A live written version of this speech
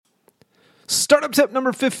Startup tip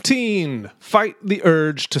number 15, fight the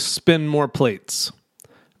urge to spin more plates.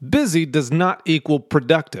 Busy does not equal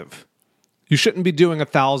productive. You shouldn't be doing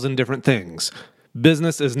 1,000 different things.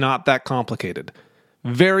 Business is not that complicated.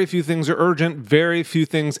 Very few things are urgent. Very few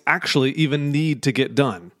things actually even need to get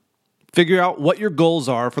done. Figure out what your goals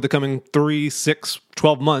are for the coming 3, 6,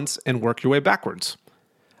 12 months and work your way backwards.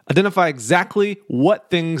 Identify exactly what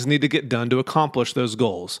things need to get done to accomplish those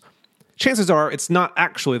goals. Chances are it's not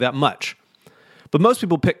actually that much. But most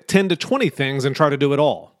people pick 10 to 20 things and try to do it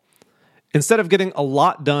all. Instead of getting a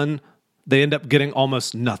lot done, they end up getting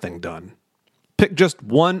almost nothing done. Pick just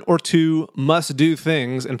 1 or 2 must-do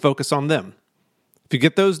things and focus on them. If you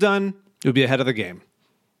get those done, you'll be ahead of the game.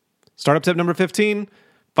 Startup tip number 15,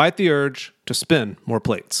 fight the urge to spin more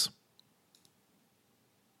plates.